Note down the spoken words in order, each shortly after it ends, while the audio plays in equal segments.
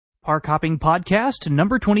Park Hopping Podcast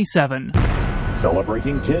number 27.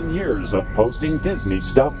 Celebrating 10 years of posting Disney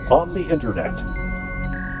stuff on the internet.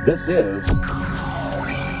 This is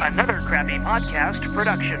another crappy podcast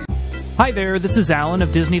production. Hi there, this is Alan of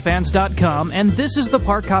DisneyFans.com, and this is the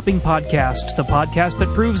Park Hopping Podcast, the podcast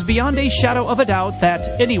that proves beyond a shadow of a doubt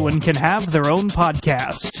that anyone can have their own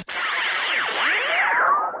podcast.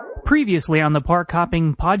 Previously on the Park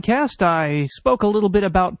Hopping Podcast, I spoke a little bit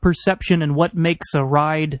about perception and what makes a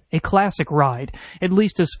ride a classic ride, at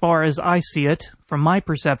least as far as I see it, from my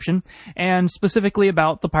perception, and specifically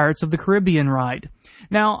about the Pirates of the Caribbean ride.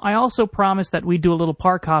 Now, I also promised that we'd do a little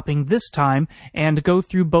park hopping this time and go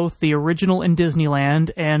through both the original in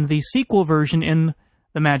Disneyland and the sequel version in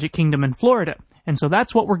the Magic Kingdom in Florida. And so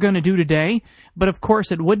that's what we're going to do today, but of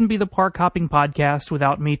course it wouldn't be the Park Hopping Podcast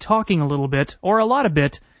without me talking a little bit, or a lot of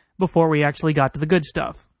bit, before we actually got to the good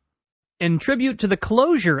stuff. In tribute to the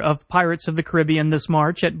closure of Pirates of the Caribbean this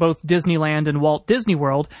March at both Disneyland and Walt Disney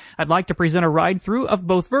World, I'd like to present a ride-through of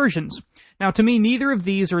both versions. Now, to me, neither of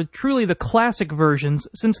these are truly the classic versions,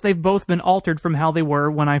 since they've both been altered from how they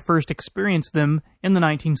were when I first experienced them in the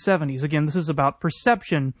 1970s. Again, this is about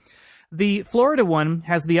perception. The Florida one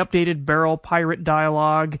has the updated barrel pirate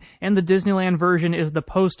dialogue, and the Disneyland version is the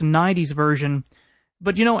post-90s version.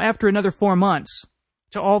 But, after another 4 months,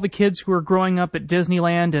 to all the kids who are growing up at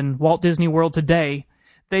Disneyland and Walt Disney World today,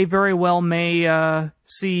 they very well may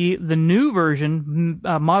see the new version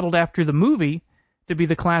modeled after the movie to be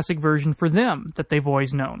the classic version for them that they've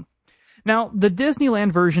always known. Now, the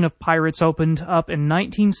Disneyland version of Pirates opened up in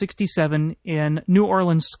 1967 in New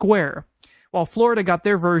Orleans Square, while Florida got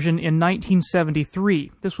their version in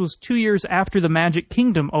 1973. This was 2 years after the Magic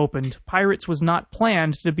Kingdom opened. Pirates was not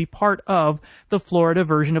planned to be part of the Florida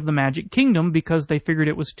version of the Magic Kingdom because they figured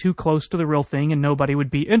it was too close to the real thing and nobody would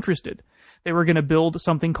be interested. They were going to build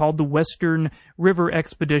something called the Western River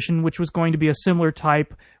Expedition, which was going to be a similar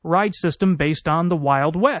type ride system based on the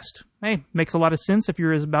Wild West. Hey, makes a lot of sense if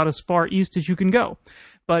you're about as far east as you can go.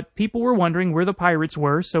 But people were wondering where the pirates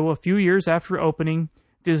were, so a few years after opening,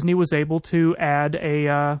 Disney was able to add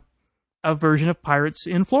a version of Pirates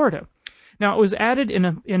in Florida. Now, it was added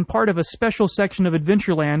in part of a special section of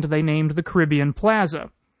Adventureland they named the Caribbean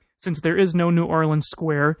Plaza, since there is no New Orleans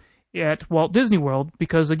Square at Walt Disney World,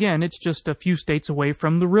 because, again, it's just a few states away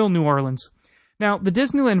from the real New Orleans. Now, the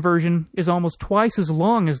Disneyland version is almost twice as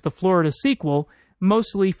long as the Florida sequel,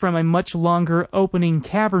 mostly from a much longer opening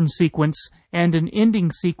cavern sequence and an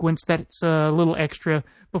ending sequence that's a little extra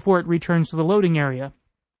before it returns to the loading area.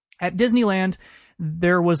 At Disneyland,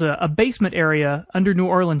 there was a basement area under New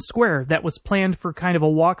Orleans Square that was planned for kind of a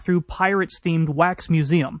walk-through Pirates-themed wax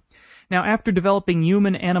museum. Now, after developing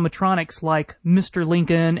human animatronics like Mr.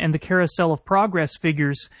 Lincoln and the Carousel of Progress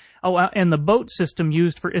figures, and the boat system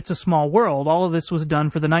used for It's a Small World, all of this was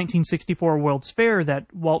done for the 1964 World's Fair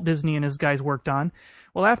that Walt Disney and his guys worked on.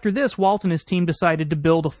 Well, after this, Walt and his team decided to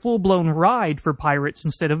build a full-blown ride for Pirates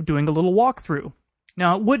instead of doing a little walk-through.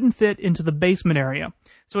 Now, it wouldn't fit into the basement area,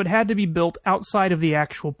 so it had to be built outside of the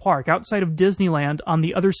actual park, outside of Disneyland on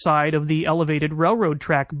the other side of the elevated railroad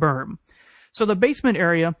track berm. So the basement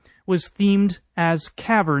area was themed as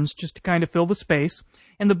caverns, just to kind of fill the space,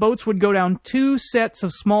 and the boats would go down 2 sets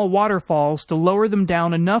of small waterfalls to lower them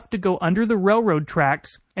down enough to go under the railroad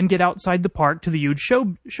tracks and get outside the park to the huge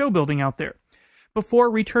show building out there. Before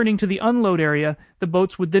returning to the unload area, the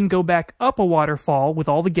boats would then go back up a waterfall with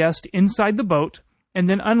all the guests inside the boat, and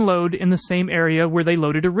then unload in the same area where they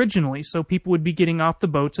loaded originally, so people would be getting off the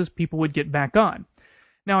boats as people would get back on.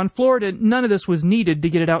 Now, in Florida, none of this was needed to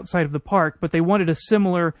get it outside of the park, but they wanted a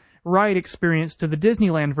similar ride experience to the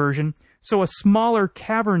Disneyland version, so a smaller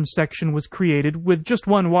cavern section was created with just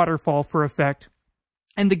one waterfall for effect,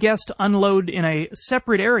 and the guests unload in a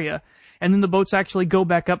separate area, and then the boats actually go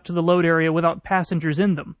back up to the load area without passengers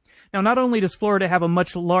in them. Now, not only does Florida have a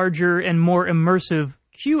much larger and more immersive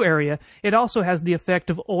queue area, it also has the effect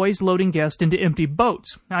of always loading guests into empty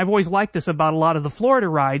boats. Now, I've always liked this about a lot of the Florida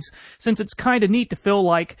rides, since it's kind of neat to feel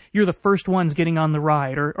like you're the first ones getting on the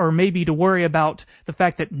ride, or maybe to worry about the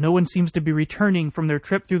fact that no one seems to be returning from their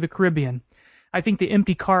trip through the Caribbean. I think the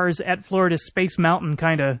empty cars at Florida's Space Mountain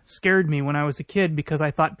kind of scared me when I was a kid because I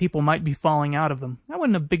thought people might be falling out of them. I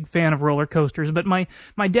wasn't a big fan of roller coasters, but my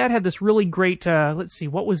dad had this really great,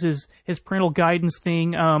 what was his parental guidance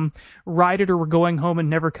thing? Ride it or we're going home and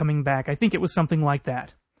never coming back. I think it was something like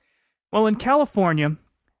that. Well, in California,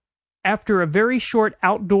 after a very short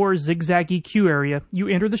outdoor zigzaggy queue area, you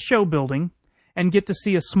enter the show building and get to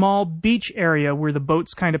see a small beach area where the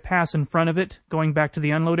boats kind of pass in front of it, going back to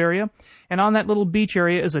the unload area. And on that little beach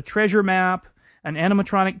area is a treasure map, an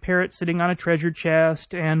animatronic parrot sitting on a treasure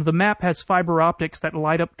chest, and the map has fiber optics that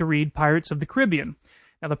light up to read Pirates of the Caribbean.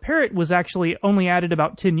 Now, the parrot was actually only added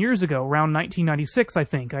about 10 years ago, around 1996, I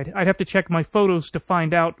think. I'd have to check my photos to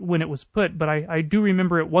find out when it was put, but I do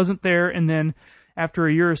remember it wasn't there, and then after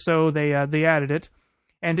a year or so, they added it.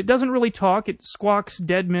 And it doesn't really talk. It squawks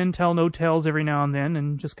dead men tell no tales every now and then,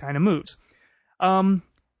 and just kind of moves.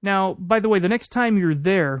 Now, by the way, the next time you're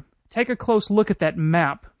there, take a close look at that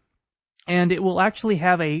map, and it will actually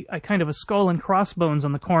have a kind of a skull and crossbones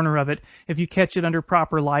on the corner of it if you catch it under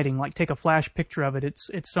proper lighting, like take a flash picture of it.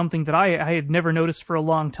 It's something that I had never noticed for a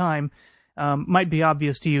long time. Might be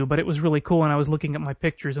obvious to you, but it was really cool, and I was looking at my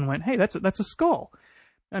pictures and went, hey, that's a skull.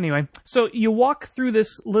 Anyway, so you walk through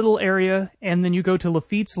this little area, and then you go to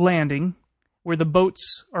Lafitte's Landing, where the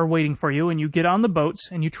boats are waiting for you, and you get on the boats,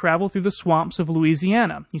 and you travel through the swamps of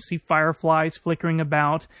Louisiana. You see fireflies flickering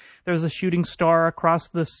about. There's a shooting star across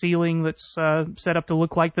the ceiling that's set up to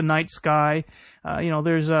look like the night sky.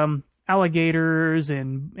 There's alligators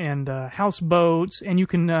and houseboats, and you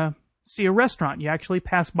can see a restaurant. You actually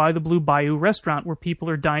pass by the Blue Bayou restaurant, where people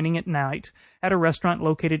are dining at night at a restaurant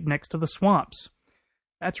located next to the swamps.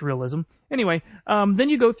 That's realism. Anyway, then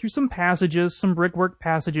you go through some passages, some brickwork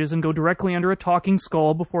passages, and go directly under a talking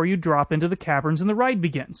skull before you drop into the caverns and the ride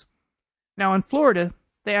begins. Now, in Florida,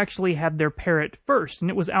 they actually had their parrot first,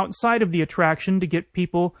 and it was outside of the attraction to get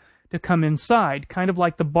people to come inside, kind of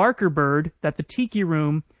like the Barker bird that the Tiki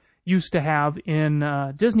Room used to have in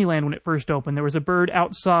Disneyland when it first opened. There was a bird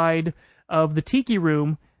outside of the Tiki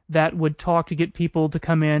Room that would talk to get people to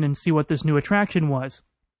come in and see what this new attraction was.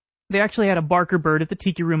 They actually had a Barker bird at the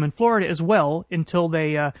Tiki Room in Florida as well until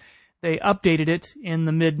they updated it in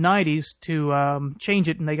the mid-'90s to change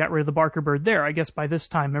it, and they got rid of the Barker bird there. I guess by this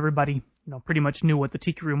time everybody pretty much knew what the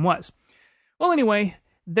Tiki Room was. Well, anyway,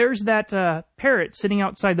 there's that parrot sitting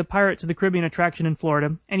outside the Pirates of the Caribbean attraction in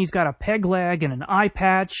Florida, and he's got a peg leg and an eye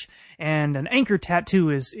patch, and an anchor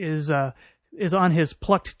tattoo is on his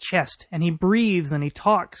plucked chest, and he breathes and he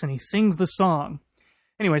talks and he sings the song.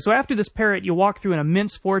 Anyway, so after this parrot, you walk through an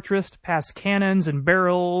immense fortress, past cannons and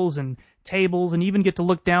barrels and tables, and even get to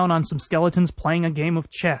look down on some skeletons playing a game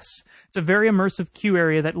of chess. It's a very immersive queue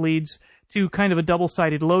area that leads to kind of a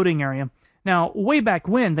double-sided loading area. Now, way back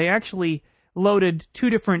when, they actually loaded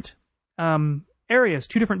two different areas,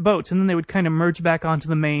 two different boats, and then they would kind of merge back onto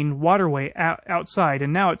the main waterway outside,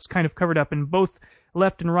 and now it's kind of covered up, and both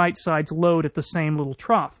left and right sides load at the same little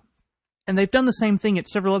trough. And they've done the same thing at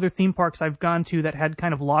several other theme parks I've gone to that had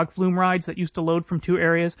kind of log flume rides that used to load from two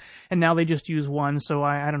areas, and now they just use one. So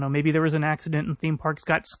I don't know, maybe there was an accident and theme parks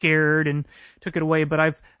got scared and took it away. But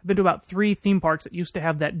I've been to about 3 theme parks that used to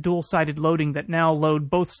have that dual-sided loading that now load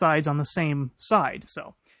both sides on the same side.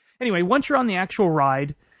 So anyway, once you're on the actual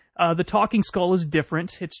ride, the talking skull is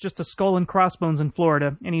different. It's just a skull and crossbones in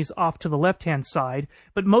Florida, and he's off to the left-hand side.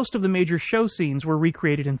 But most of the major show scenes were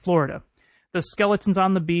recreated in Florida. The skeleton's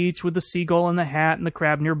on the beach with the seagull in the hat and the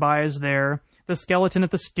crab nearby is there. The skeleton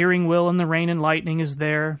at the steering wheel in the rain and lightning is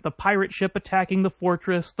there. The pirate ship attacking the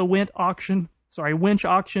fortress. The winch auction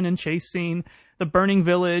and chase scene. The burning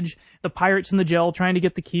village. The pirates in the jail trying to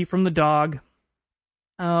get the key from the dog.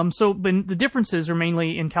 But the differences are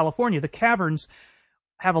mainly in California. The caverns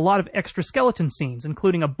have a lot of extra skeleton scenes,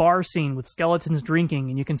 including a bar scene with skeletons drinking,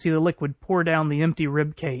 and you can see the liquid pour down the empty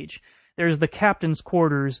rib cage. There's the captain's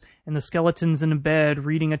quarters, and the skeleton's in a bed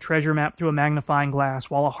reading a treasure map through a magnifying glass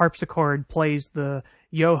while a harpsichord plays the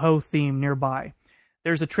Yo-Ho theme nearby.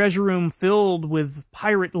 There's a treasure room filled with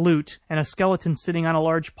pirate loot, and a skeleton sitting on a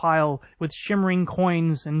large pile with shimmering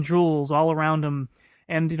coins and jewels all around him.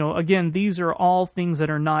 And, again, these are all things that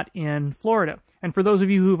are not in Florida. And for those of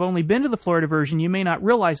you who've only been to the Florida version, you may not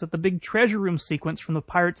realize that the big treasure room sequence from the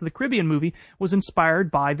Pirates of the Caribbean movie was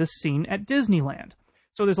inspired by this scene at Disneyland.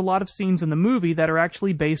 So there's a lot of scenes in the movie that are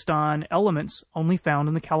actually based on elements only found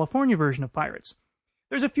in the California version of Pirates.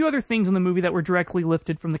 There's a few other things in the movie that were directly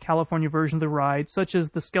lifted from the California version of the ride, such as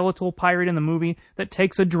the skeletal pirate in the movie that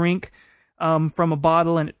takes a drink from a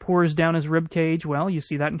bottle and it pours down his rib cage. Well, you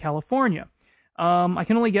see that in California. I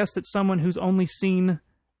can only guess that someone who's only seen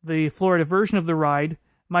the Florida version of the ride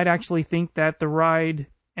might actually think that the ride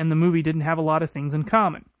and the movie didn't have a lot of things in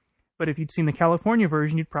common. But if you'd seen the California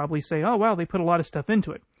version, you'd probably say, oh, wow, they put a lot of stuff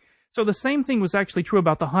into it. So the same thing was actually true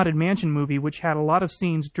about the Haunted Mansion movie, which had a lot of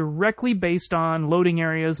scenes directly based on loading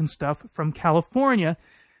areas and stuff from California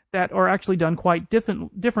that are actually done quite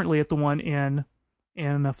differently at the one in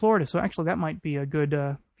Florida. So actually that might be a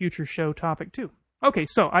good future show topic too. Okay,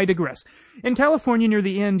 so I digress. In California, near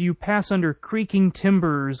the end, you pass under creaking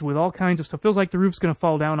timbers with all kinds of stuff. Feels like the roof's going to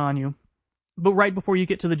fall down on you. but right before you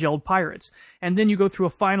get to the gelled pirates. And then you go through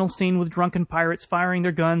a final scene with drunken pirates firing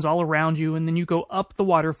their guns all around you, and then you go up the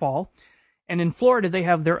waterfall. And in Florida, they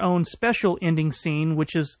have their own special ending scene,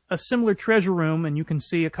 which is a similar treasure room, and you can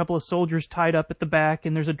see a couple of soldiers tied up at the back,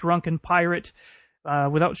 and there's a drunken pirate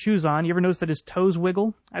without shoes on. You ever notice that his toes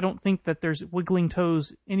wiggle? I don't think that there's wiggling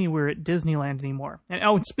toes anywhere at Disneyland anymore.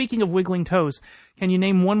 And speaking of wiggling toes, can you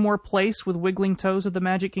name one more place with wiggling toes at the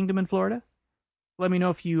Magic Kingdom in Florida? Let me know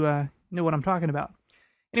if you know what I'm talking about.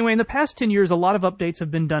 Anyway, in the past 10 years, a lot of updates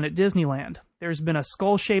have been done at Disneyland. There's been a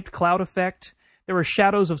skull-shaped cloud effect. There were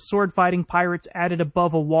shadows of sword-fighting pirates added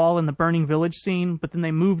above a wall in the Burning Village scene, but then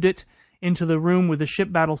they moved it into the room with the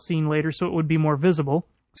ship battle scene later so it would be more visible.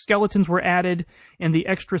 Skeletons were added in the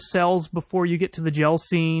extra cells before you get to the gel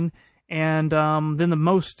scene, and then the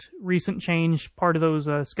most recent change, part of those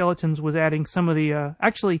skeletons, was adding some of the...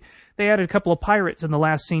 actually, they added a couple of pirates in the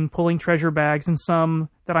last scene pulling treasure bags, and some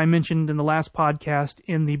that I mentioned in the last podcast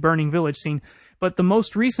in the Burning Village scene. But the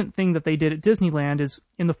most recent thing that they did at Disneyland is,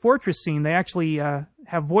 in the fortress scene, they actually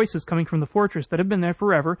have voices coming from the fortress that have been there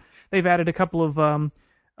forever. They've added a couple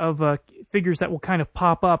of figures that will kind of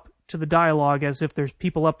pop up to the dialogue as if there's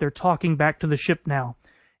people up there talking back to the ship now.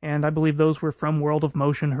 And I believe those were from World of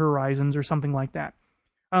Motion Horizons or something like that.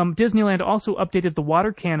 Disneyland also updated the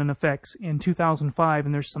water cannon effects in 2005,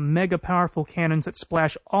 and there's some mega powerful cannons that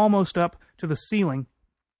splash almost up to the ceiling.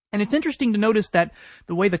 And it's interesting to notice that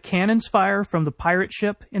the way the cannons fire from the pirate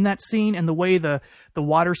ship in that scene and the way the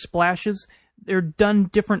water splashes, they're done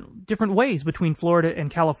different ways between Florida and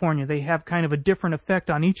California. They have kind of a different effect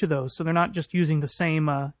on each of those, so they're not just using the same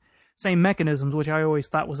mechanisms, which I always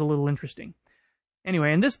thought was a little interesting.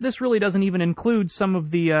 Anyway, and this really doesn't even include some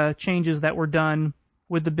of the changes that were done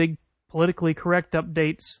with the big politically correct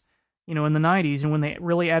updates, in the 90s, and when they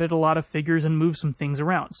really added a lot of figures and moved some things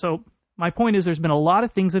around. So my point is there's been a lot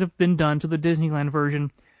of things that have been done to the Disneyland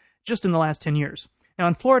version just in the last 10 years. Now,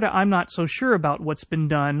 in Florida, I'm not so sure about what's been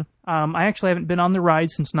done. I actually haven't been on the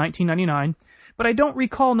ride since 1999, but I don't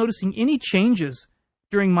recall noticing any changes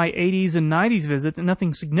during my 80s and 90s visits, and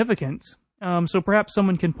nothing significant. So perhaps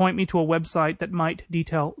someone can point me to a website that might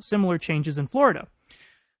detail similar changes in Florida.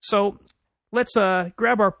 So let's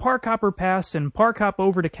grab our Park Hopper Pass and Park Hop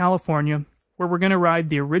over to California, where we're going to ride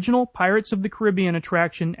the original Pirates of the Caribbean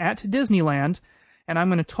attraction at Disneyland, and I'm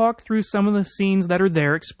going to talk through some of the scenes that are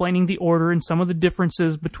there, explaining the order and some of the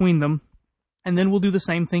differences between them, and then we'll do the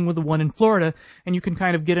same thing with the one in Florida, and you can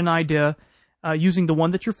kind of get an idea, using the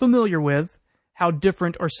one that you're familiar with, how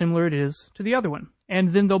different or similar it is to the other one.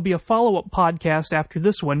 And then there'll be a follow-up podcast after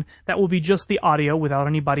this one that will be just the audio without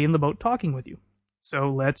anybody in the boat talking with you. So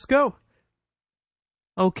let's go.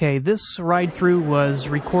 Okay, this ride-through was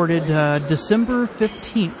recorded December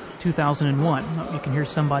 15th, 2001. You can hear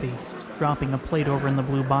somebody dropping a plate over in the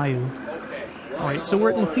Blue Bayou. Alright, so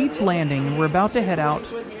we're at Lafitte's Landing, and we're about to head out.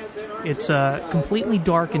 It's completely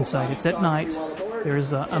dark inside. It's at night.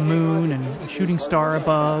 There's a moon and a shooting star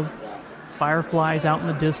above, fireflies out in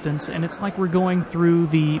the distance, and it's like we're going through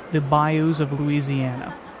the bayous of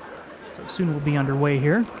Louisiana. So soon we'll be underway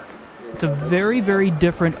here. It's a very, very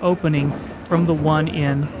different opening from the one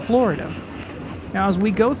in Florida. Now, as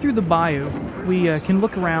we go through the bayou, we can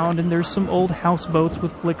look around, and there's some old houseboats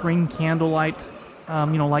with flickering candlelight,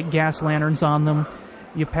 like gas lanterns on them.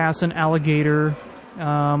 You pass an alligator.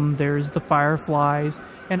 There's the fireflies.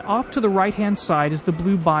 And off to the right-hand side is the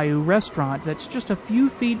Blue Bayou restaurant that's just a few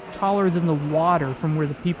feet taller than the water from where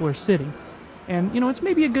the people are sitting. And, it's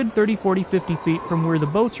maybe a good 30, 40, 50 feet from where the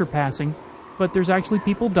boats are passing, but there's actually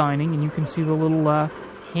people dining, and you can see the little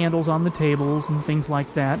handles on the tables and things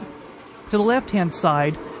like that. To the left-hand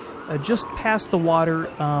side, just past the water,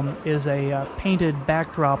 is a painted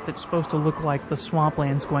backdrop that's supposed to look like the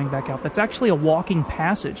swamplands going back out. That's actually a walking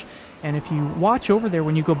passage. And if you watch over there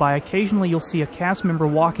when you go by, occasionally you'll see a cast member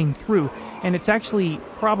walking through, and it's actually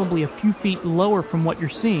probably a few feet lower from what you're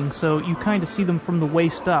seeing, so you kind of see them from the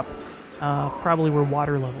waist up, probably where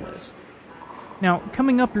water level is. Now,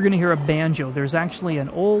 coming up, you're going to hear a banjo. There's actually an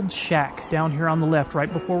old shack down here on the left,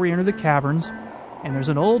 right before we enter the caverns, and there's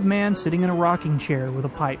an old man sitting in a rocking chair with a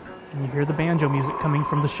pipe, and you hear the banjo music coming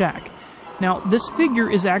from the shack. Now, this figure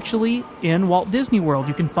is actually in Walt Disney World.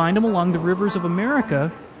 You can find him along the rivers of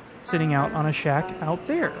America, sitting out on a shack out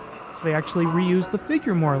there. So they actually reused the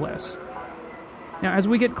figure more or less. Now, as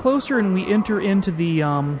we get closer and we enter into the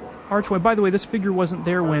archway, by the way, this figure wasn't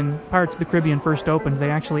there when Pirates of the Caribbean first opened.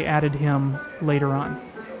 They actually added him later on.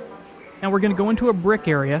 Now we're going to go into a brick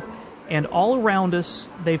area, and all around us,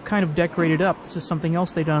 they've kind of decorated up. This is something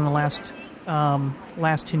else they've done in the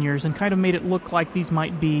last 10 years, and kind of made it look like these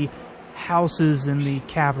might be houses in the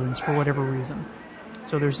caverns for whatever reason.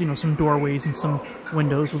 So there's, some doorways and some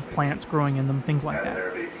windows with plants growing in them, things like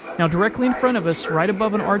that. Now, directly in front of us, right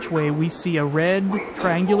above an archway, we see a red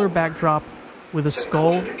triangular backdrop with a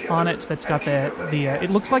skull on it that's got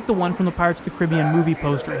it looks like the one from the Pirates of the Caribbean movie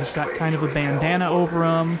poster. He's got kind of a bandana over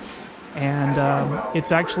him, and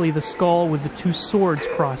it's actually the skull with the two swords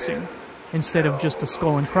crossing instead of just a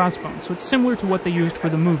skull and crossbones. So it's similar to what they used for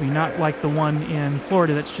the movie, not like the one in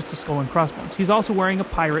Florida that's just a skull and crossbones. He's also wearing a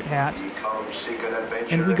pirate hat,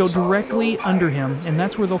 and we go directly under him, and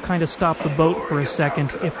that's where they'll kind of stop the boat for a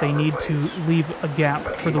second if they need to leave a gap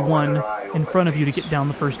for the one in front of you to get down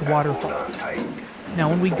the first waterfall. Now,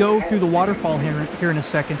 when we go through the waterfall here in a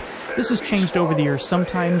second, this has changed over the years.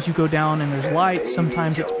 Sometimes you go down and there's lights,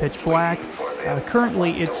 sometimes it's pitch black.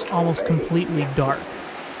 Currently, it's almost completely dark.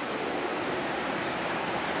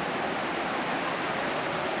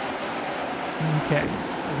 Okay,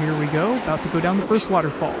 so here we go, about to go down the first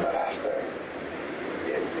waterfall.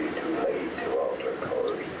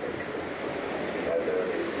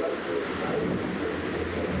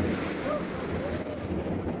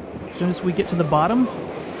 As soon as we get to the bottom,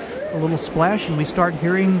 a little splash, and we start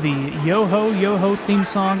hearing the Yo-Ho, Yo-Ho theme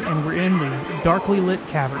song, and we're in the darkly lit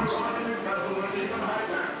caverns.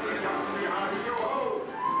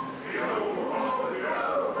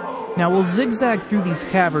 Now, we'll zigzag through these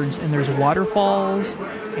caverns, and there's waterfalls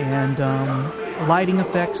and lighting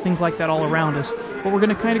effects, things like that all around us. But we're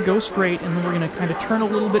going to kind of go straight, and then we're going to kind of turn a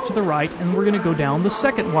little bit to the right, and we're going to go down the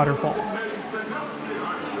second waterfall.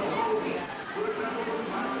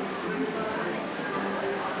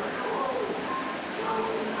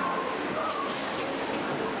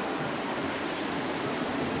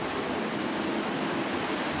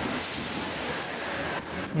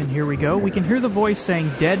 And here we go. We can hear the voice saying,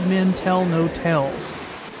 "Dead men tell no tales."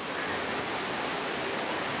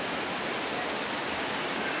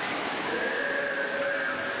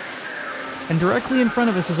 And directly in front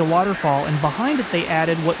of us is a waterfall, and behind it they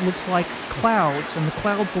added what looks like clouds, and the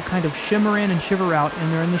clouds will kind of shimmer in and shiver out,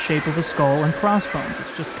 and they're in the shape of a skull and crossbones.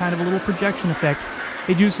 It's just kind of a little projection effect.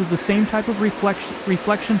 It uses the same type of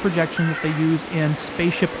reflection projection that they use in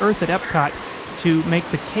Spaceship Earth at Epcot to make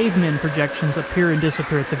the cavemen projections appear and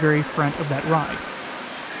disappear at the very front of that ride.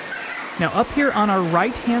 Now, up here on our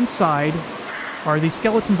right-hand side are the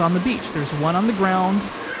skeletons on the beach. There's one on the ground,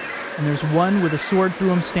 and there's one with a sword through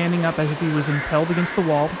him standing up as if he was impaled against the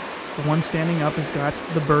wall. The one standing up has got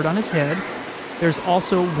the bird on his head. There's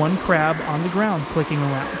also one crab on the ground clicking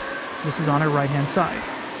around. This is on our right-hand side.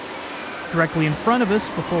 Directly in front of us,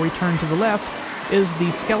 before we turn to the left, is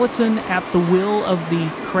the skeleton at the will of the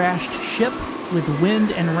crashed ship with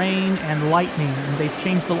wind and rain and lightning. And they've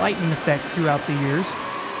changed the lightning effect throughout the years.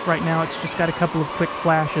 Right now it's just got a couple of quick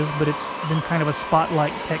flashes, but it's been kind of a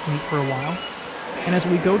spotlight technique for a while. And as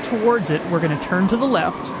we go towards it, we're going to turn to the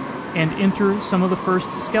left and enter some of the first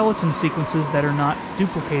skeleton sequences that are not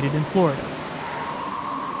duplicated in Florida.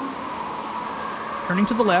 Turning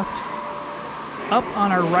to the left, up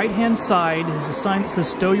on our right-hand side is a sign that says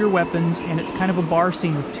 "Stow your weapons," and it's kind of a bar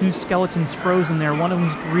scene with two skeletons frozen there. One of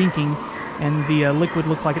them's drinking, and the liquid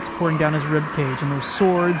looks like it's pouring down his rib cage. And there's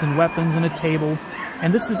swords and weapons and a table.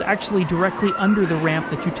 And this is actually directly under the ramp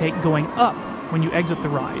that you take going up when you exit the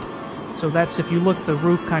ride. So that's, if you look, the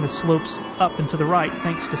roof kind of slopes up and to the right,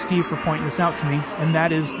 thanks to Steve for pointing this out to me. And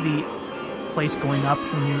that is the place going up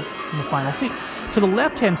in the final scene. To the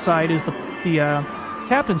left-hand side is the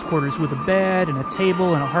captain's quarters with a bed and a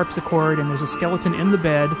table and a harpsichord, and there's a skeleton in the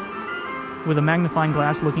bed with a magnifying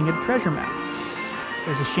glass looking at a treasure map.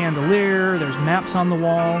 There's a chandelier, there's maps on the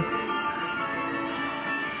wall,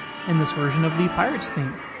 in this version of the Pirates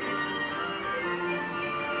theme.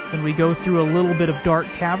 Then we go through a little bit of dark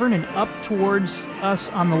cavern, and up towards us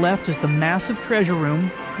on the left is the massive treasure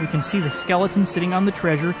room. We can see the skeleton sitting on the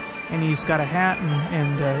treasure, and he's got a hat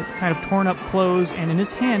and kind of torn up clothes, and in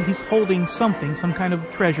his hand he's holding something, some kind of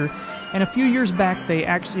treasure. And a few years back they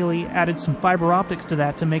actually added some fiber optics to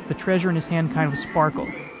that to make the treasure in his hand kind of sparkle.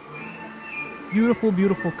 Beautiful,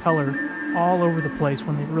 beautiful color all over the place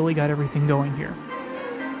when they've really got everything going here.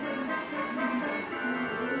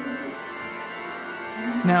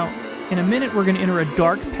 Now, in a minute we're going to enter a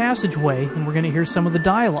dark passageway, and we're going to hear some of the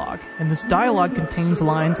dialogue. And this dialogue contains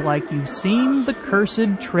lines like, "You've seen the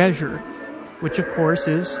cursed treasure," which of course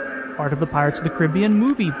is part of the Pirates of the Caribbean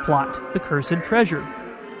movie plot, the cursed treasure.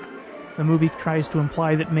 The movie tries to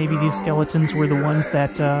imply that maybe these skeletons were the ones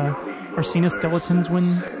that are seen as skeletons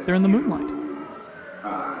when they're in the moonlight.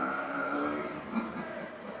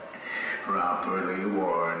 Properly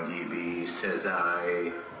warned ye be, says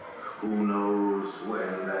I. Who knows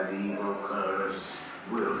when that evil curse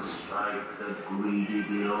will strike?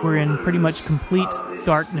 We're in pretty much complete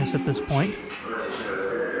darkness at this point.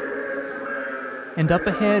 And up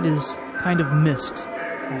ahead is kind of mist.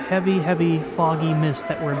 A heavy, heavy, foggy mist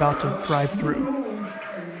that we're about to drive through.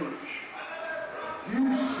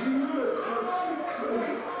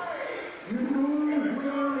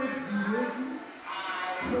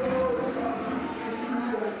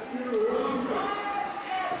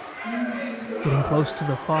 Getting close to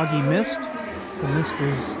the foggy mist. The mist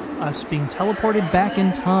is us being teleported back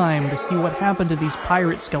in time to see what happened to these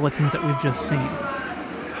pirate skeletons that we've just seen.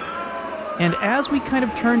 And as we kind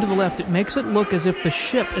of turn to the left, it makes it look as if the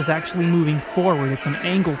ship is actually moving forward. It's an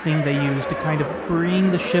angle thing they use to kind of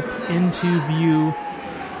bring the ship into view,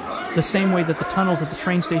 the same way that the tunnels at the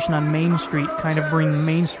train station on Main Street kind of bring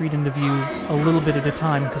Main Street into view a little bit at a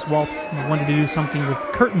time, because Walt wanted to do something with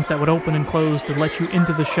curtains that would open and close to let you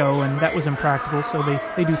into the show, and that was impractical, so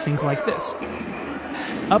they do things like this.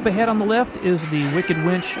 Up ahead on the left is the Wicked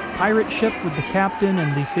Winch pirate ship with the captain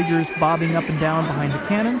and the figures bobbing up and down behind the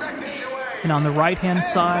cannons. And on the right-hand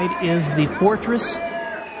side is the fortress.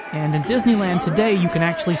 And in Disneyland today, you can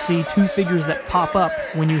actually see two figures that pop up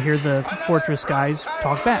when you hear the fortress guys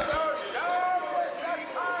talk back.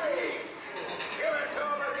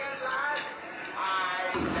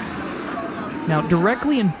 Now,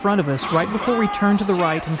 directly in front of us, right before we turn to the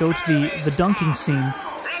right and go to the dunking scene,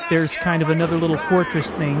 there's kind of another little fortress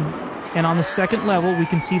thing. And on the second level, we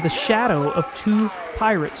can see the shadow of two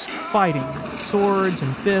pirates fighting, swords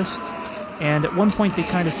and fists. And at one point, they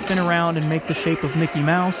kind of spin around and make the shape of Mickey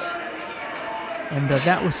Mouse. And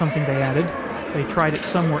that was something they added. They tried it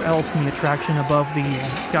somewhere else in the attraction above the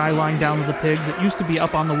guy lying down with the pigs. It used to be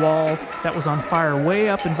up on the wall that was on fire way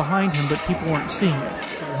up and behind him, but people weren't seeing it.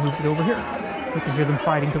 So they moved it over here. We can hear them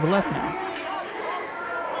fighting to the left now.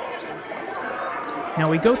 Now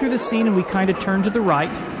we go through the scene and we kind of turn to the right.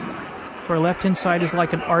 Our left-hand side is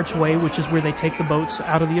like an archway, which is where they take the boats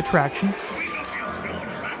out of the attraction.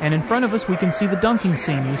 And in front of us, we can see the dunking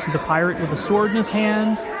scene. We see the pirate with a sword in his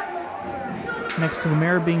hand, next to the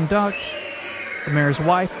mayor being ducked, the mayor's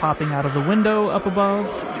wife popping out of the window up above.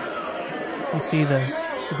 We see the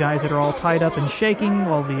guys that are all tied up and shaking,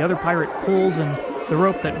 while the other pirate pulls and the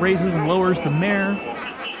rope that raises and lowers the mayor.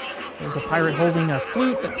 There's a pirate holding a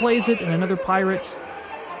flute that plays it, and another pirate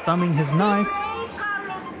thumbing his knife.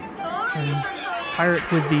 And a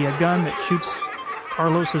pirate with the gun that shoots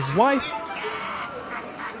Carlos's wife.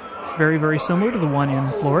 Very, very similar to the one in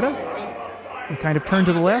Florida. We kind of turn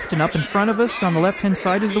to the left, and up in front of us on the left-hand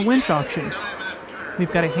side is the winch auction.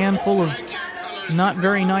 We've got a handful of not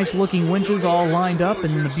very nice-looking winches all lined up,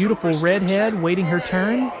 and the beautiful redhead waiting her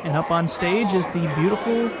turn. And up on stage is the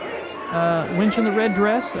beautiful winch in the red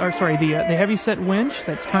dress, or sorry, the heavy-set winch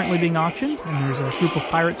that's currently being auctioned. And there's a group of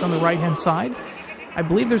pirates on the right-hand side. I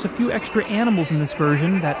believe there's a few extra animals in this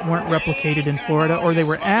version that weren't replicated in Florida, or they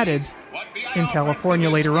were added in California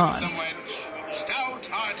later on.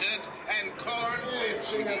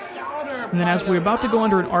 And then as we're about to go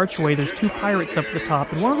under an archway, there's two pirates up at the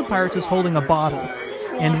top, and one of the pirates is holding a bottle.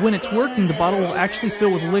 And when it's working, the bottle will actually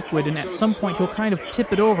fill with liquid, and at some point he'll kind of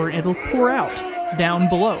tip it over, and it'll pour out down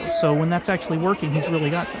below. So when that's actually working, he's really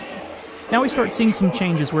got something. Now we start seeing some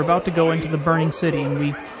changes. We're about to go into the burning city, and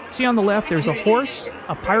we see on the left there's a horse,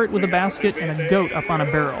 a pirate with a basket, and a goat up on a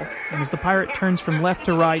barrel. And as the pirate turns from left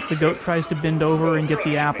to right, the goat tries to bend over and get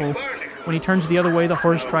the apple. When he turns the other way, the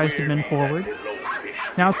horse tries to bend forward.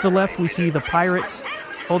 Now to the left, we see the pirate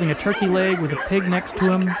holding a turkey leg with a pig next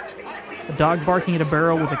to him, a dog barking at a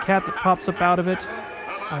barrel with a cat that pops up out of it,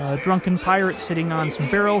 a drunken pirate sitting on some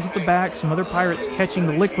barrels at the back, some other pirates catching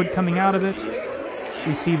the liquid coming out of it.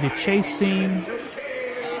 We see the chase scene.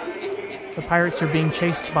 The pirates are being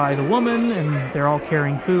chased by the woman, and they're all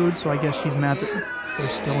carrying food, so I guess she's mad that they're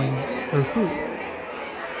stealing her food.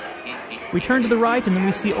 We turn to the right, and then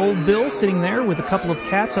we see Old Bill sitting there with a couple of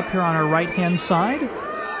cats up here on our right-hand side.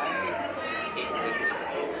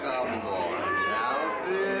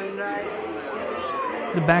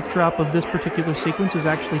 The backdrop of this particular sequence is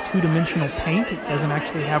actually two-dimensional paint. It doesn't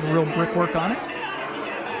actually have real brickwork on it.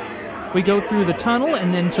 We go through the tunnel,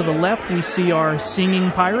 and then to the left we see our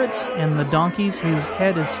singing pirates and the donkeys whose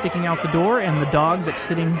head is sticking out the door, and the dog that's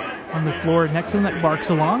sitting on the floor next to them that barks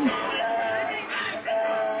along.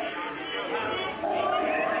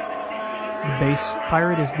 The bass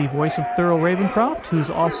pirate is the voice of Thurl Ravencroft, who's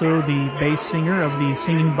also the bass singer of the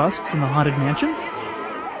singing busts in the Haunted Mansion.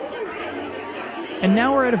 And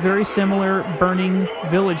now we're at a very similar burning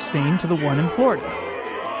village scene to the one in Florida.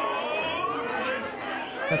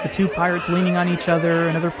 Got the two pirates leaning on each other,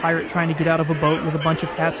 another pirate trying to get out of a boat with a bunch of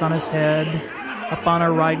cats on his head. Up on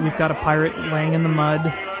our right, we've got a pirate laying in the mud.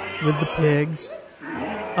 with the pigs.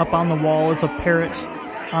 Up on the wall is a parrot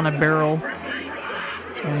on a barrel.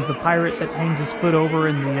 And the pirate that hangs his foot over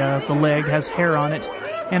and the leg has hair on it.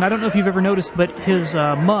 And I don't know if you've ever noticed, but his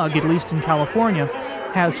mug, at least in California,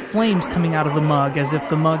 has flames coming out of the mug as if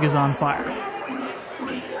the mug is on fire.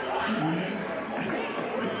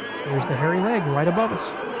 There's the hairy leg right above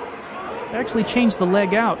us. They actually changed the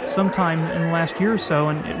leg out sometime in the last year or so,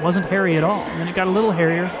 and it wasn't hairy at all. And then it got a little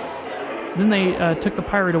hairier. Then they took the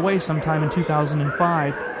pirate away sometime in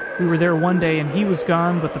 2005. We were there one day, and he was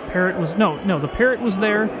gone, but the parrot was... No, the parrot was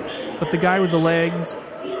there, but the guy with the legs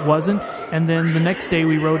wasn't. And then the next day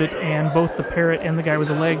we rode it, and both the parrot and the guy with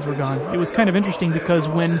the legs were gone. It was kind of interesting because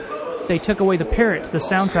when they took away the parrot, the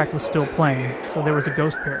soundtrack was still playing, so there was a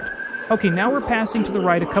ghost parrot. Okay, now we're passing to the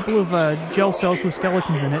right a couple of gel cells with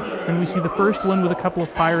skeletons in it. Then we see the first one with a couple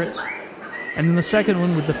of pirates, and then the second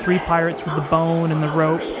one with the 3 pirates with the bone and the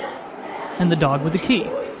rope, and the dog with the key.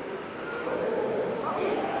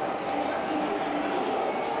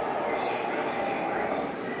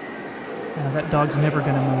 That dog's never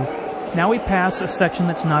going to move. Now we pass a section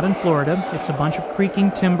that's not in Florida. It's a bunch of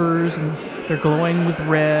creaking timbers, and they're glowing with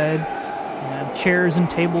red. And chairs and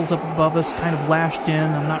tables up above us kind of lashed in.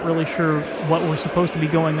 I'm not really sure what we're supposed to be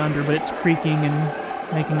going under, but it's creaking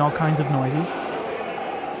and making all kinds of noises.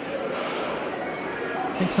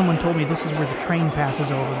 I think someone told me this is where the train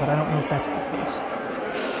passes over, but I don't know if that's the case.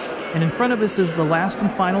 And in front of us is the last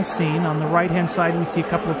and final scene. On the right-hand side, we see a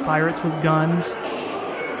couple of pirates with guns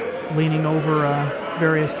leaning over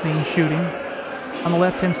various things shooting. On the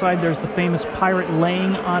left-hand side, there's the famous pirate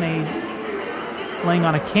laying on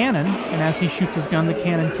a cannon, and as he shoots his gun, the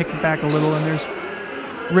cannon kicks back a little, and there's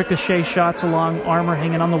ricochet shots along armor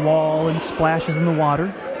hanging on the wall and splashes in the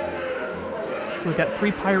water. So we've got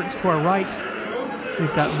 3 pirates to our right.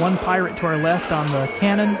 We've got 1 pirate to our left on the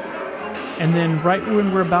cannon, and then right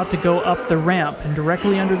when we're about to go up the ramp, and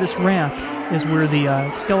directly under this ramp is where the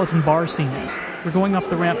skeleton bar scene is. We're going up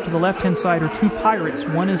the ramp. To the left-hand side are 2 pirates.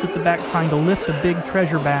 One is at the back trying to lift a big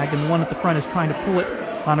treasure bag, and the one at the front is trying to pull it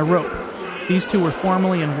on a rope. These 2 were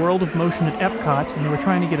formerly in World of Motion at Epcot, and they were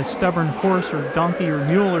trying to get a stubborn horse or donkey or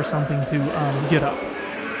mule or something to get up.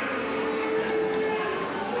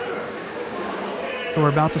 So we're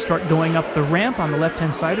about to start going up the ramp. On the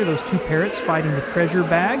left-hand side are those 2 parrots fighting the treasure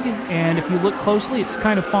bag, and if you look closely, it's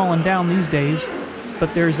kind of fallen down these days,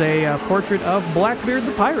 but there's a portrait of Blackbeard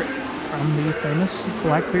the pirate from the famous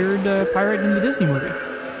Blackbeard pirate in the Disney movie.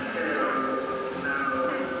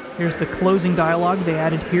 Here's the closing dialogue they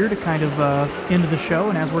added here to kind of end the show,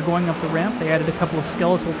 and as we're going up the ramp, they added a couple of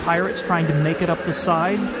skeletal pirates trying to make it up the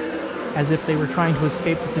side, as if they were trying to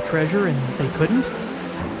escape with the treasure, and they couldn't.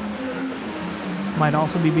 Might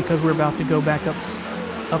also be because we're about to go back up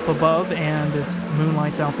above, and it's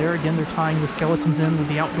moonlight's out there. Again, they're tying the skeletons in with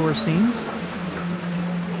the outdoor scenes.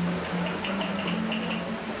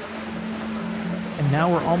 And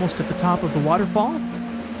now we're almost at the top of the waterfall.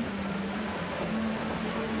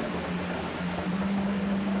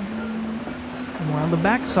 And we're on the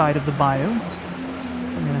back side of the bayou.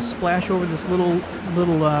 I'm going to splash over this little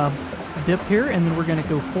dip here, and then we're going to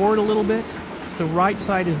go forward a little bit. To the right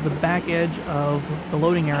side is the back edge of the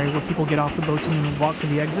loading area where people get off the boats and walk to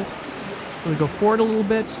the exit. So we go forward a little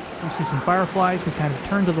bit. We see some fireflies. We kind of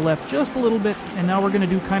turn to the left just a little bit, and now we're going to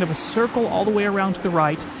do kind of a circle all the way around to the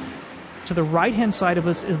right. To the right-hand side of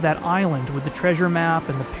us is that island with the treasure map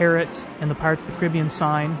and the parrot and the Pirates of the Caribbean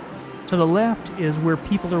sign. To the left is where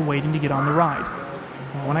people are waiting to get on the ride.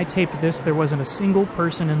 Now, when I taped this, there wasn't a single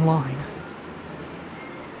person in line.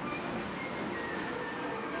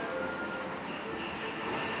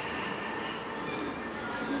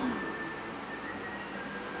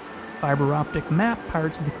 Fiber optic map,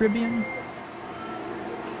 Pirates of the Caribbean.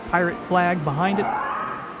 Pirate flag behind it.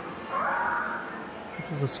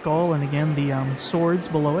 Which is a skull, and again the swords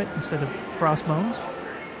below it instead of crossbones.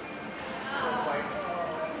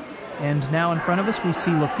 And now in front of us we see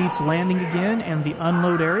Lafitte's Landing again and the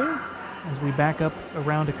unload area as we back up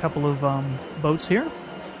around a couple of boats here.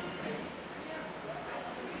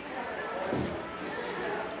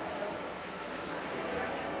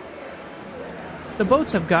 The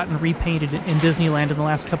boats have gotten repainted in Disneyland in the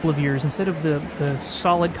last couple of years. Instead of the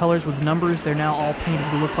solid colors with numbers, they're now all painted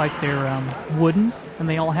to look like they're wooden, and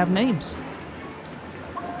they all have names.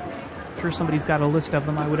 I'm sure somebody's got a list of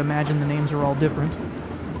them. I would imagine the names are all different.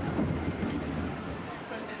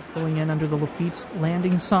 Pulling in under the Lafitte's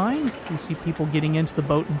Landing sign, we see people getting into the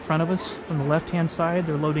boat in front of us. On the left-hand side,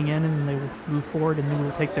 they're loading in, and they will move forward, and then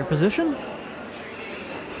we'll take their position.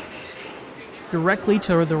 Directly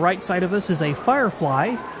to the right side of us is a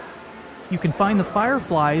Firefly, You can find the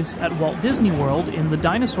fireflies at Walt Disney World in the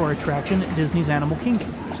dinosaur attraction at Disney's Animal Kingdom.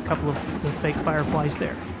 There's a couple of the fake fireflies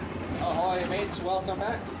there. Ahoy, mates, welcome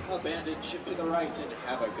back. Abandon ship to the right and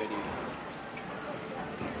have a good evening.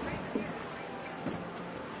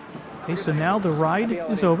 Okay, so now the ride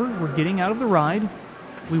is over. We're getting out of the ride.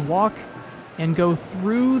 We walk and go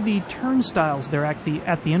through the turnstiles there at the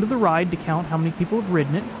end of the ride to count how many people have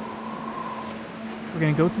ridden it. We're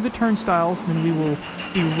going to go through the turnstiles, then we will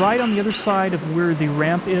be right on the other side of where the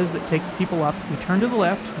ramp is that takes people up. We turn to the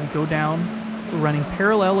left, we go down, we're running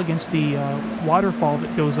parallel against the waterfall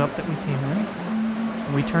that goes up that we came in.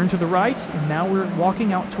 And we turn to the right, and now we're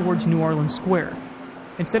walking out towards New Orleans Square.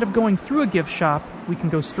 Instead of going through a gift shop, we can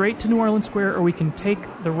go straight to New Orleans Square, or we can take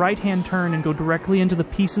the right-hand turn and go directly into the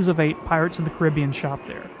Pieces of 8 Pirates of the Caribbean shop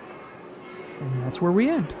there. And that's where we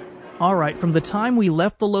end. All right, from the time we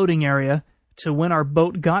left the loading area to when our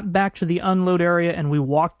boat got back to the unload area and we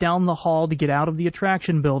walked down the hall to get out of the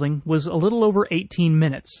attraction building was a little over 18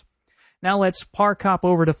 minutes. Now let's park hop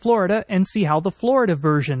over to Florida and see how the Florida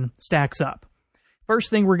version stacks up.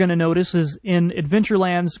 First thing we're going to notice is in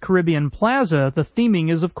Adventureland's Caribbean Plaza, the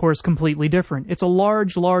theming is, of course, completely different. It's a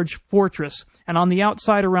large, large fortress, and on the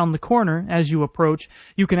outside around the corner, as you approach,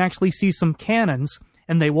 you can actually see some cannons,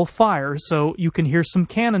 and they will fire, so you can hear some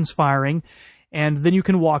cannons firing, and then you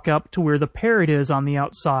can walk up to where the parrot is on the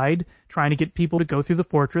outside, trying to get people to go through the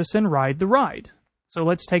fortress and ride the ride. So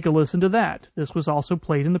let's take a listen to that. This was also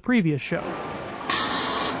played in the previous show.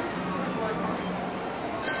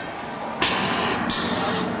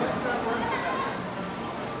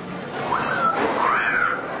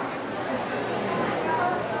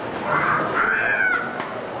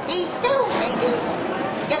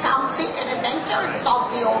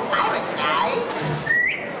 Salty old pirates, eh?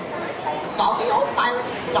 Salty old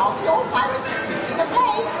pirates, salty old pirates. This be the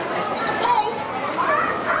place, this be the place.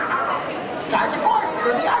 Chart the course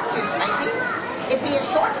through the arches, mateys. It be a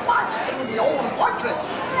short march through the old fortress.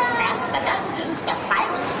 Past the dungeons to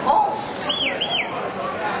Pirates Cove.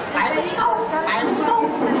 Pirates Cove, Pirates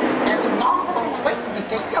Cove. Every longboats wait to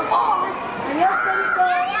take you aboard.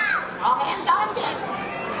 All hands on deck.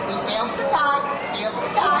 We sailed the tide, sailed the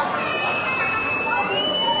tide.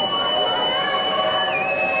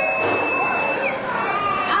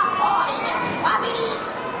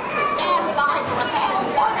 Stand by to repel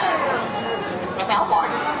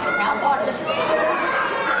orders.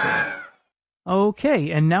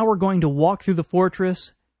 Okay, and now we're going to walk through the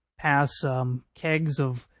fortress, past kegs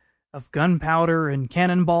of gunpowder and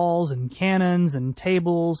cannonballs and cannons and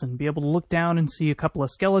tables, and be able to look down and see a couple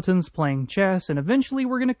of skeletons playing chess, and eventually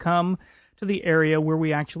we're going to come to the area where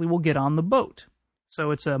we actually will get on the boat.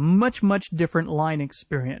 So it's a much, much different line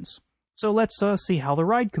experience. So let's see how the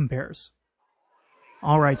ride compares.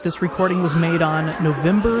 All right, this recording was made on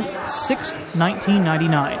November 6th,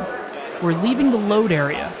 1999. We're leaving the load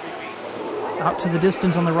area. Out to the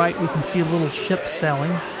distance on the right, we can see a little ship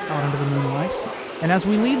sailing out into the moonlight. And as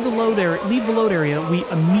we leave the load area, we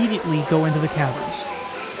immediately go into the caverns.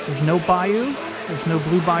 There's no bayou, there's no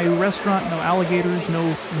Blue Bayou restaurant, no alligators,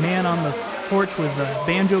 no man on the porch with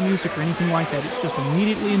banjo music or anything like that. It's just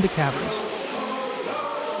immediately into caverns.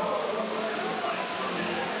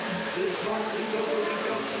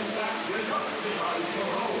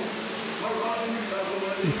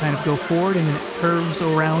 You kind of go forward and then it curves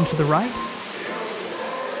around to the right.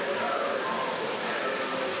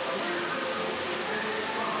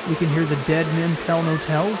 We can hear the Dead Men Tell No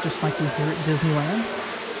Tales, just like we hear at Disneyland.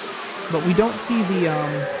 But we don't see the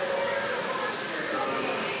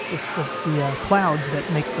clouds that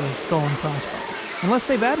make the skull and crossbones. Unless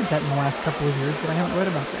they've added that in the last couple of years, but I haven't read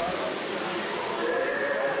about that.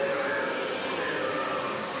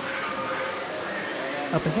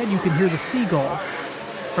 Up ahead you can hear the seagull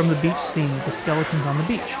from the beach scene with the skeletons on the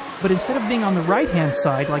beach. But instead of being on the right-hand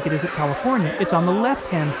side like it is at California, it's on the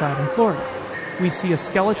left-hand side in Florida. We see a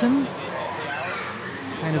skeleton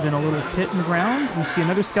kind of in a little pit in the ground. We see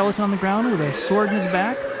another skeleton on the ground with a sword in his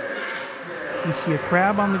back. We see a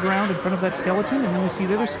crab on the ground in front of that skeleton, and then we see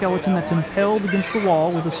the other skeleton that's impaled against the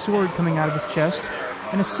wall with a sword coming out of his chest,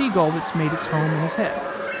 and a seagull that's made its home in his head.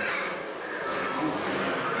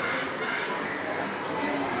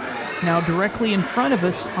 Now, directly in front of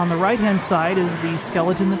us, on the right-hand side, is the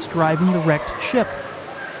skeleton that's driving the wrecked ship,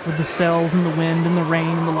 with the sails and the wind and the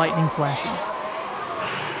rain and the lightning flashing.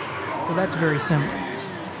 So that's very similar.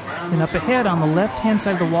 And up ahead, on the left-hand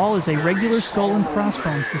side of the wall, is a regular skull and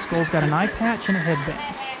crossbones. The skull's got an eye patch and a headband.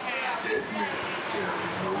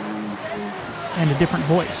 And a different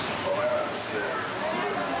voice.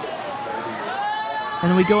 And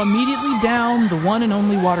then we go immediately down the one and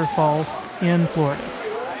only waterfall in Florida.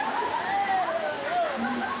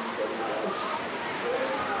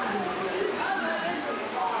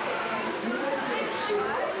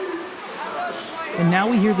 And now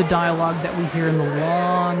we hear the dialogue that we hear in the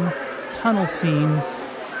long tunnel scene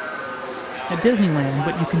at Disneyland,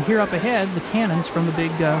 but you can hear up ahead the cannons from the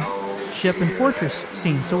big ship and fortress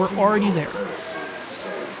scene, so we're already there.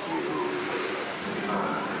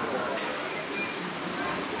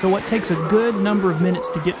 So what takes a good number of minutes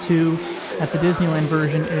to get to at the Disneyland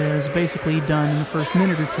version is basically done in the first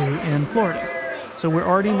minute or two in Florida. So we're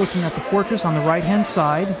already looking at the fortress on the right-hand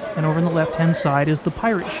side, and over on the left-hand side is the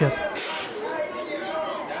pirate ship.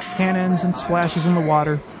 Cannons and splashes in the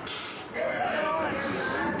water.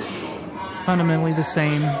 Fundamentally the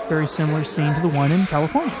same, very similar scene to the one in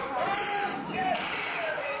California.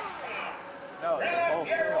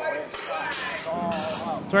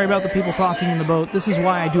 Sorry about the people talking in the boat. This is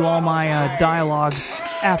why I do all my dialogue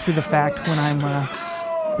after the fact when I'm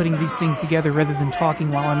putting these things together rather than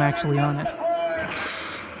talking while I'm actually on it.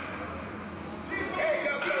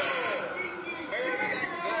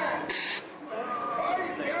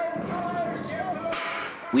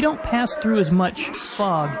 We don't pass through as much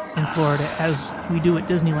fog in Florida as we do at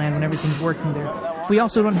Disneyland when everything's working there. We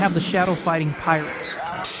also don't have the shadow fighting pirates.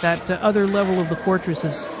 That other level of the fortress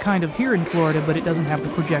is kind of here in Florida, but it doesn't have the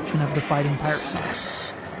projection of the fighting pirates on it.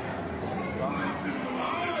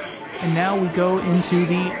 And now we go into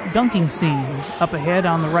the dunking scene. Up ahead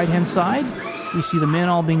on the right-hand side, we see the men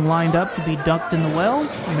all being lined up to be dunked in the well.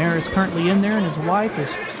 The mayor is currently in there, and his wife is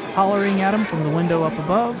hollering at him from the window up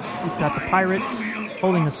above. We've got the pirate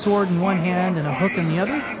holding a sword in one hand and a hook in the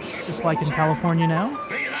other, just like in California now.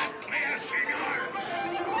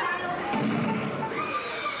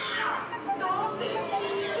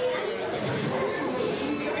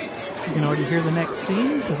 You can already hear the next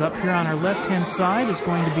scene, because up here on our left-hand side is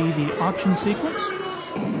going to be the auction sequence.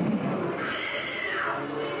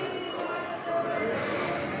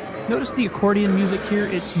 Notice the accordion music here.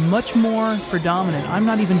 It's much more predominant. I'm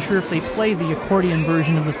not even sure if they play the accordion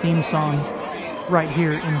version of the theme song right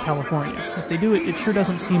here in California. If they do it, it sure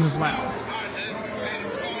doesn't seem as loud.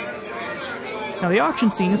 Now the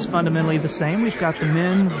auction scene is fundamentally the same. We've got the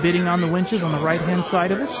men bidding on the winches on the right-hand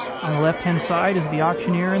side of us. On the left-hand side is the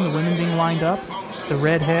auctioneer and the women being lined up, the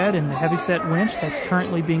redhead and the heavy-set winch that's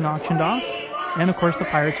currently being auctioned off, and of course the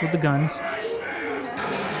pirates with the guns.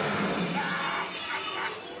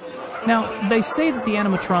 Now, they say that the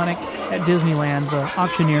animatronic at Disneyland, the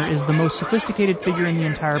auctioneer, is the most sophisticated figure in the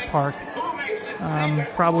entire park.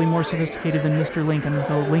 Probably more sophisticated than Mr. Lincoln,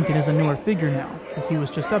 though Lincoln is a newer figure now, because he was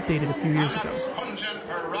just updated a few years ago.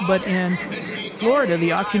 But in Florida,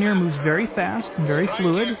 the auctioneer moves very fast and very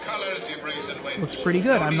fluid. Looks pretty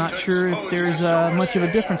good. I'm not sure if there's much of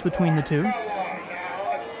a difference between the two.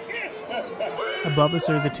 Above us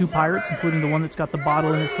are the two pirates, including the one that's got the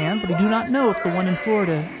bottle in his hand, but I do not know if the one in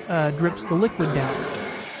Florida drips the liquid down.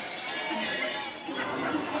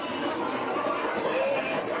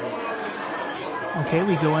 Okay,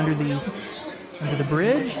 we go under the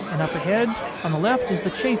bridge, and up ahead on the left is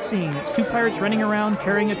the chase scene. It's two pirates running around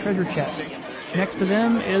carrying a treasure chest. Next to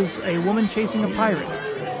them is a woman chasing a pirate.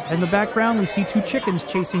 In the background, we see two chickens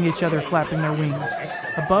chasing each other, flapping their wings.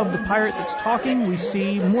 Above the pirate that's talking, we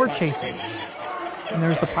see more chasing. And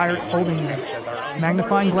there's the pirate holding a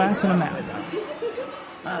magnifying glass and a map.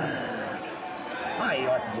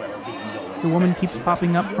 The woman keeps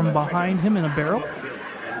popping up from behind him in a barrel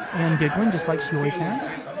and giggling, just like she always has.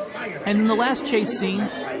 And then the last chase scene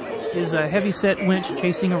is a heavy-set winch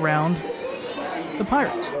chasing around the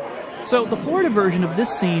pirates. So the Florida version of this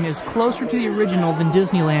scene is closer to the original than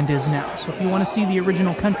Disneyland is now. So if you want to see the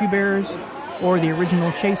original Country Bears or the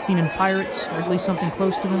original chase scene in Pirates, or at least something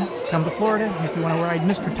close to them, come to Florida. And if you want to ride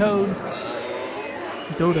Mr. Toad,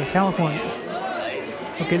 go to California.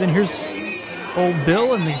 Okay, then here's old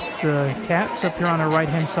Bill and the cats up here on our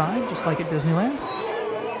right-hand side, just like at Disneyland.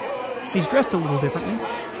 He's dressed a little differently.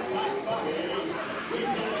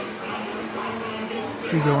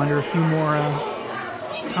 We go under a few more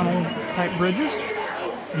tunnel-type bridges.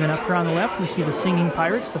 And then up here on the left, we see the singing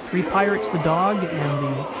pirates, the three pirates, the dog, and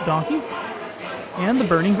the donkey. And the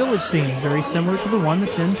burning village scene, very similar to the one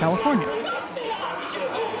that's in California.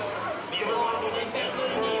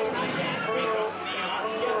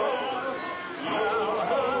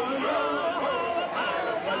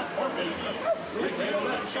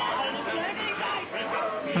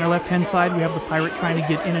 On our left-hand side, we have the pirate trying to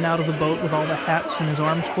get in and out of the boat with all the hats and his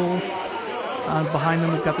arms full. Behind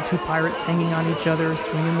them, we've got the two pirates hanging on each other,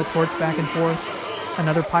 swinging the torch back and forth.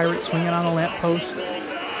 Another pirate swinging on a lamppost.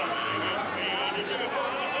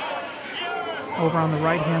 Over on the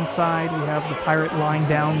right-hand side, we have the pirate lying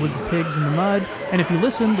down with the pigs in the mud. And if you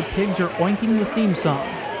listen, the pigs are oinking the theme song.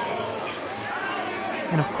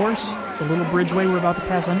 And of course, the little bridgeway we're about to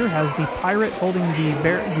pass under has the pirate holding the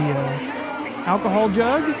alcohol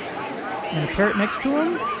jug, and a parrot next to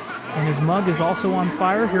him, and his mug is also on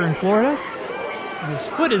fire here in Florida. His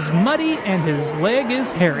foot is muddy and his leg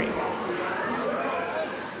is hairy.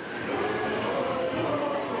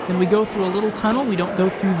 Then we go through a little tunnel. We don't go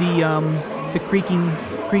through the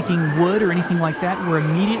creaking wood or anything like that. We're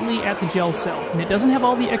immediately at the gel cell. And it doesn't have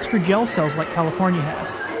all the extra gel cells like California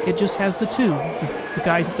has. It just has the two. The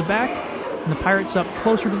guys at the back, and the pirates up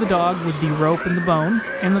closer to the dog with the rope and the bone,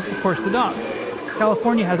 and of course the dog.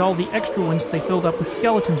 California has all the extra ones they filled up with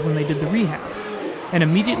skeletons when they did the rehab. And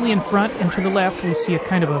immediately in front and to the left, we see a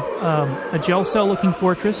kind of a gel cell-looking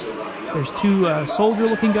fortress. There's two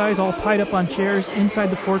soldier-looking guys all tied up on chairs inside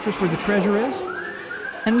the fortress where the treasure is.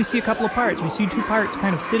 And we see a couple of pirates. We see two pirates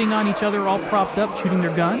kind of sitting on each other, all propped up, shooting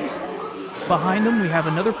their guns. Behind them, we have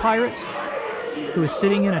another pirate who is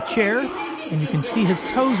sitting in a chair, and you can see his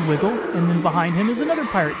toes wiggle. And then behind him is another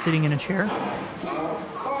pirate sitting in a chair.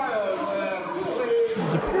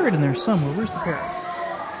 There's a parrot in there somewhere. Where's the parrot?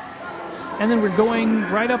 And then we're going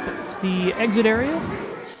right up to the exit area,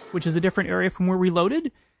 which is a different area from where we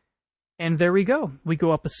loaded. And there we go. We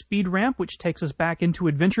go up a speed ramp, which takes us back into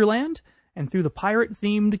Adventureland and through the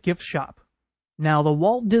pirate-themed gift shop. Now, the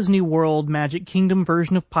Walt Disney World Magic Kingdom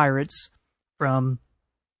version of Pirates, from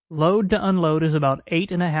load to unload, is about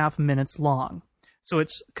 8.5 minutes long. So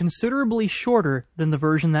it's considerably shorter than the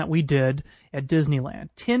version that we did at Disneyland.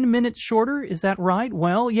 10 minutes shorter, is that right?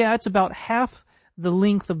 Well, yeah, it's about half the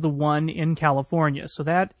length of the one in California. So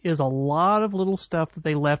that is a lot of little stuff that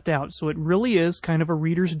they left out. So it really is kind of a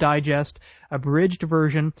Reader's Digest, abridged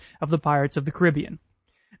version of the Pirates of the Caribbean.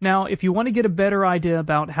 Now, if you want to get a better idea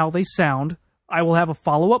about how they sound, I will have a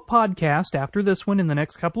follow-up podcast after this one in the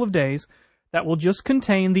next couple of days that will just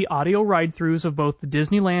contain the audio ride-throughs of both the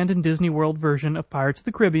Disneyland and Disney World version of Pirates of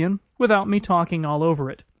the Caribbean without me talking all over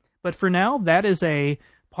it. But for now, that is a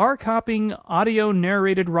park-hopping,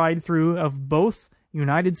 audio-narrated ride-through of both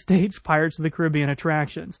United States Pirates of the Caribbean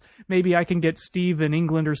attractions. Maybe I can get Steve in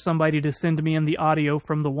England or somebody to send me in the audio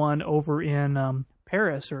from the one over in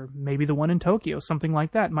Paris, or maybe the one in Tokyo. Something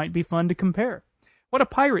like that might be fun to compare. What do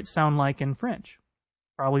pirates sound like in French?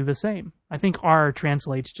 Probably the same. I think R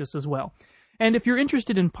translates just as well. And if you're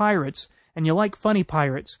interested in pirates, and you like funny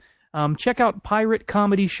pirates, check out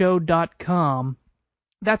piratecomedyshow.com.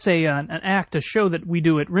 That's a show that we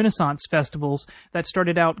do at Renaissance festivals that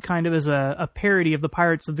started out kind of as a parody of the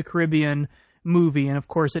Pirates of the Caribbean movie, and of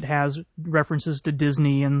course it has references to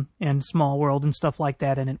Disney and Small World and stuff like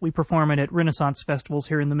that in it. We perform it at Renaissance festivals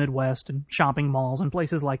here in the Midwest and shopping malls and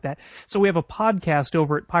places like that. So we have a podcast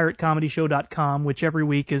over at piratecomedyshow.com, which every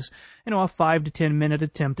week is, a 5 to 10 minute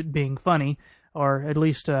attempt at being funny, or at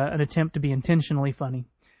least an attempt to be intentionally funny.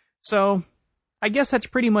 So I guess that's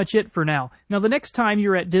pretty much it for now. Now, the next time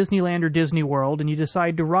you're at Disneyland or Disney World and you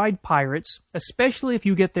decide to ride Pirates, especially if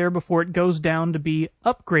you get there before it goes down to be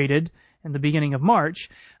upgraded in the beginning of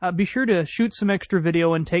March, be sure to shoot some extra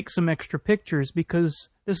video and take some extra pictures, because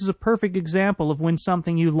this is a perfect example of when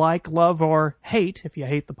something you like, love, or hate, if you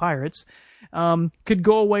hate the Pirates, could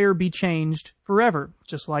go away or be changed forever,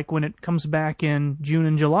 just like when it comes back in June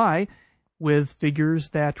and July with figures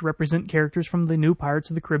that represent characters from the new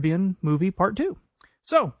Pirates of the Caribbean movie Part 2.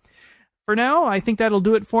 So, for now, I think that'll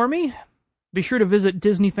do it for me. Be sure to visit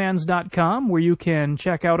DisneyFans.com, where you can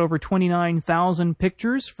check out over 29,000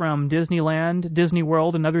 pictures from Disneyland, Disney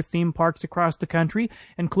World, and other theme parks across the country,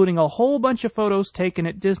 including a whole bunch of photos taken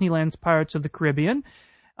at Disneyland's Pirates of the Caribbean,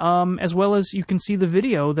 as well as you can see the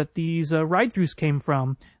video that these ride-throughs came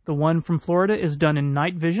from. The one from Florida is done in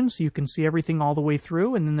night vision, so you can see everything all the way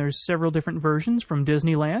through, and then there's several different versions from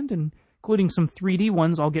Disneyland, including some 3D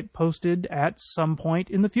ones I'll get posted at some point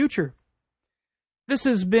in the future. This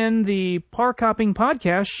has been the Park Hopping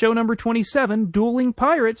Podcast, show number 27, Dueling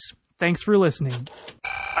Pirates. Thanks for listening.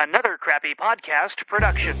 Another Crappy Podcast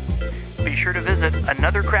production. Be sure to visit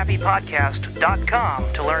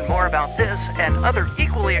anothercrappypodcast.com to learn more about this and other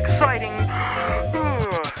equally exciting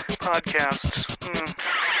podcasts.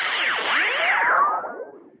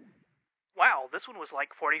 Wow, this one was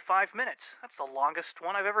like 45 minutes. That's the longest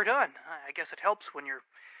one I've ever done. I guess it helps when you're,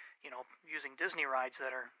 using Disney rides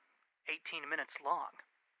that are 18 minutes long.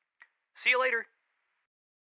 See you later.